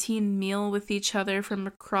quarantine meal with each other from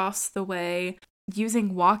across the way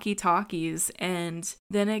using walkie-talkies, and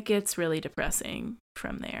then it gets really depressing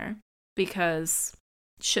from there because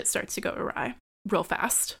shit starts to go awry real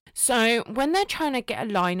fast. So when they're trying to get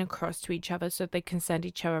a line across to each other so they can send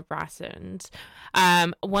each other rations,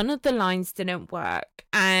 one of the lines didn't work,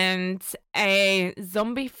 and a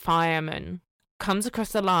zombie fireman comes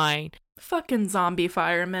across the line. Fucking zombie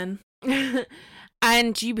fireman.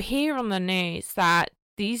 And you hear on the news that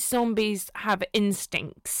these zombies have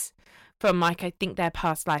instincts from, like, I think their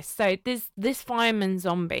past lives. So this fireman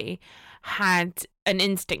zombie had an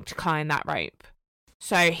instinct to climb that rope.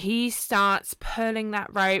 So he starts pulling that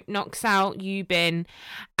rope, knocks out Yubin,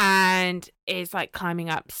 and is like climbing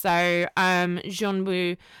up. So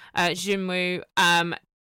Junwoo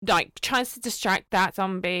like tries to distract that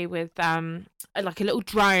zombie with like a little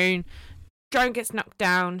drone. Drone gets knocked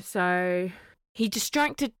down, so he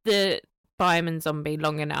distracted the fireman zombie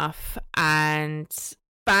long enough, and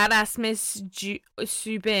badass Miss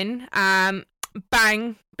Subin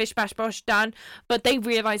bang, bish bash bosh, done. But they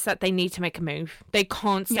realise that they need to make a move. They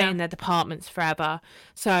can't stay in their departments forever.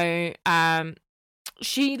 So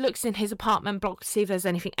she looks in his apartment block to see if there's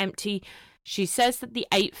anything empty. She says that the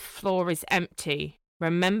 8th floor is empty.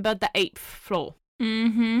 Remember the 8th floor.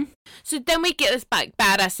 Mm-hmm. So then we get this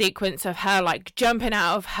badass sequence of her like jumping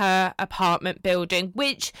out of her apartment building,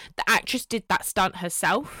 which the actress did that stunt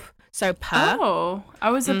herself. So Oh,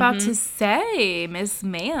 I was about to say, Miss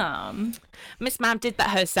Ma'am. Miss Ma'am did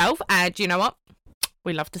that herself, and you know what?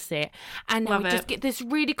 We love to see it. And then we just get this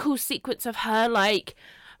really cool sequence of her like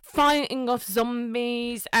fighting off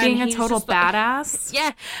zombies and being a total badass.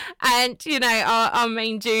 Yeah. And you know, our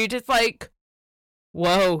main dude is like,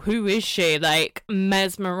 whoa, who is she? Like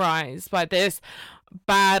mesmerized by this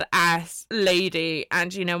badass lady.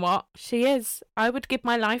 And you know what? She is. I would give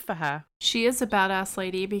my life for her. She is a badass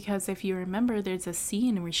lady because if you remember, there's a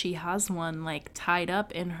scene where she has one like tied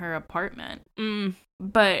up in her apartment.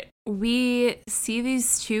 But we see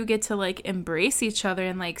these two get to like embrace each other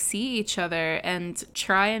and like see each other and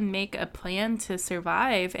try and make a plan to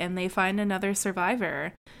survive, and they find another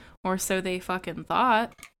survivor. Or so they fucking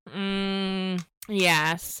thought.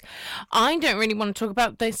 Yes. I don't really want to talk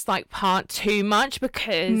about this like part too much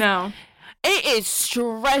because it is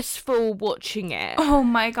stressful watching it. Oh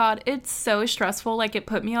my god, it's so stressful. Like, it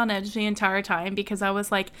put me on edge the entire time because I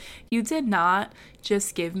was like, you did not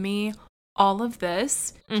just give me all of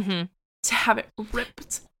this to have it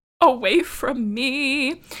ripped away from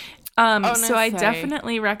me. So I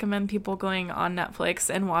definitely recommend people going on Netflix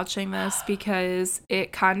and watching this because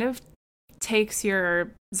it kind of takes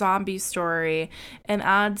your zombie story and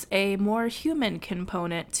adds a more human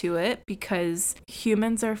component to it because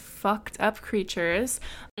humans are fucked up creatures.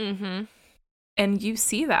 And you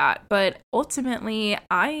see that. But ultimately,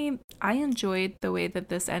 I enjoyed the way that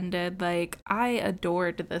this ended. Like, I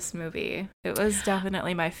adored this movie. It was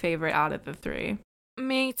definitely my favorite out of the three.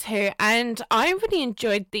 Me too. And I really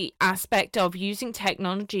enjoyed the aspect of using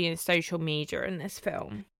technology and social media in this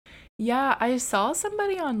film. Yeah, I saw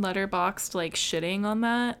somebody on Letterboxd like shitting on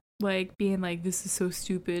that, like being like, this is so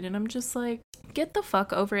stupid. And I'm just like, get the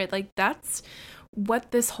fuck over it. Like, that's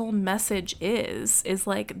what this whole message is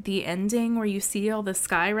like the ending where you see all the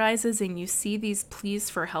sky rises and you see these pleas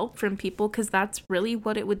for help from people, because that's really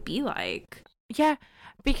what it would be like. Yeah,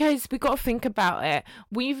 because we got to think about it.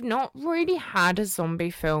 We've not really had a zombie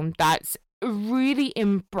film that's really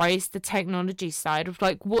embraced the technology side of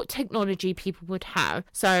like what technology people would have.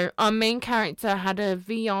 So our main character had a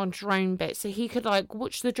VR drone bit, so he could like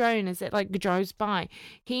watch the drone as it like drives by.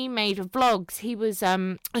 He made vlogs. He was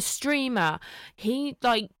a streamer. He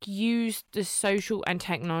like used the social and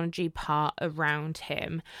technology part around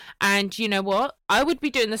him. And you know what? I would be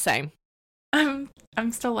doing the same.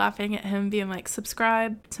 I'm still laughing at him being like,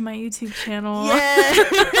 subscribe to my YouTube channel. Yeah.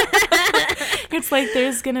 It's like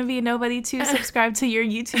there's gonna be nobody to subscribe to your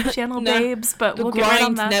YouTube channel, babes, but we'll get right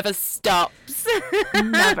on that. The grind never stops.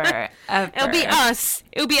 Never, ever. It'll be us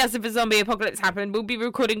if a zombie apocalypse happened. We'll be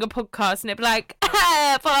recording a podcast and it'll be like,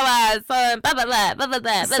 hey, follow us, blah, blah, blah, blah, blah,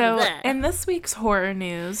 blah. So in this week's horror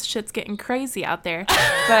news, shit's getting crazy out there.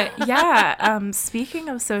 But yeah, speaking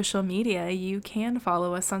of social media, you can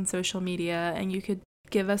follow us on social media and you could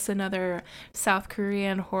give us another South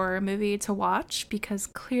Korean horror movie to watch because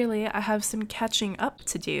clearly I have some catching up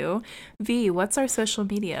to do. V, what's our social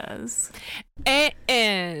medias? It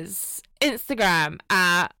is Instagram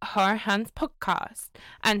at Horror Huns Podcast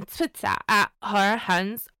and Twitter at Horror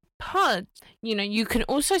Huns Pod. You know, you can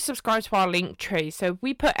also subscribe to our link tree, so if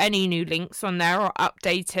we put any new links on there or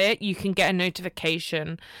update it, you can get a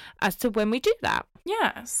notification as to when we do that.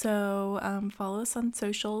 Yeah, so follow us on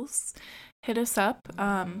socials. Hit us up.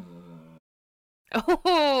 Oh,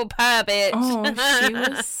 poor bitch. Oh, she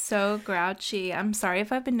was so grouchy. I'm sorry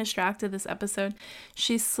if I've been distracted this episode.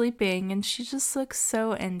 She's sleeping and she just looks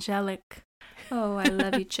so angelic. Oh, I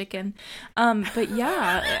love you, chicken. But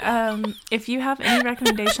yeah, if you have any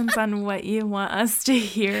recommendations on what you want us to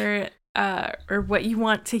hear, or what you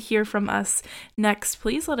want to hear from us next,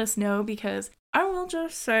 please let us know, because I will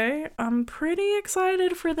just say I'm pretty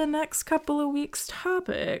excited for the next couple of weeks'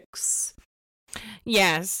 topics.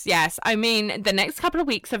 Yes. I mean, the next couple of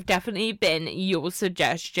weeks have definitely been your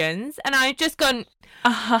suggestions, and I've just gone,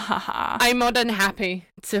 I'm more than happy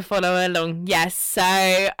to follow along. Yes,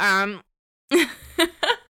 so,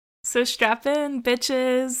 So strap in,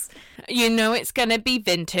 bitches. You know it's gonna be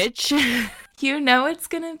vintage. You know it's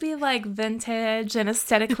gonna be like vintage and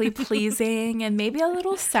aesthetically pleasing and maybe a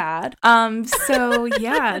little sad. So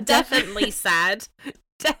yeah, definitely sad.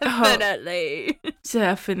 Definitely. Oh,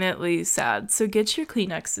 definitely sad. So get your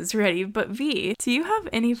Kleenexes ready. But V, do you have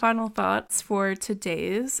any final thoughts for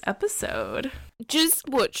today's episode? Just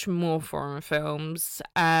watch more foreign films,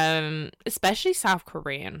 especially South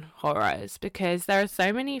Korean horrors, because there are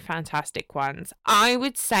so many fantastic ones. I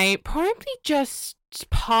would say probably just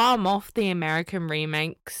palm off the American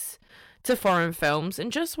remakes to foreign films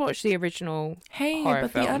and just watch the original horror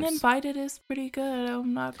films. The Uninvited is pretty good.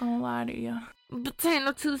 I'm not gonna lie to you. But Tale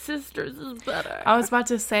of Two Sisters is better. I was about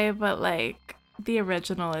to say, but like, the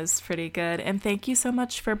original is pretty good. And thank you so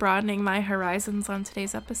much for broadening my horizons on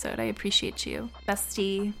today's episode. I appreciate you,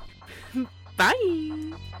 bestie.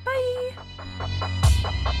 Bye. Bye.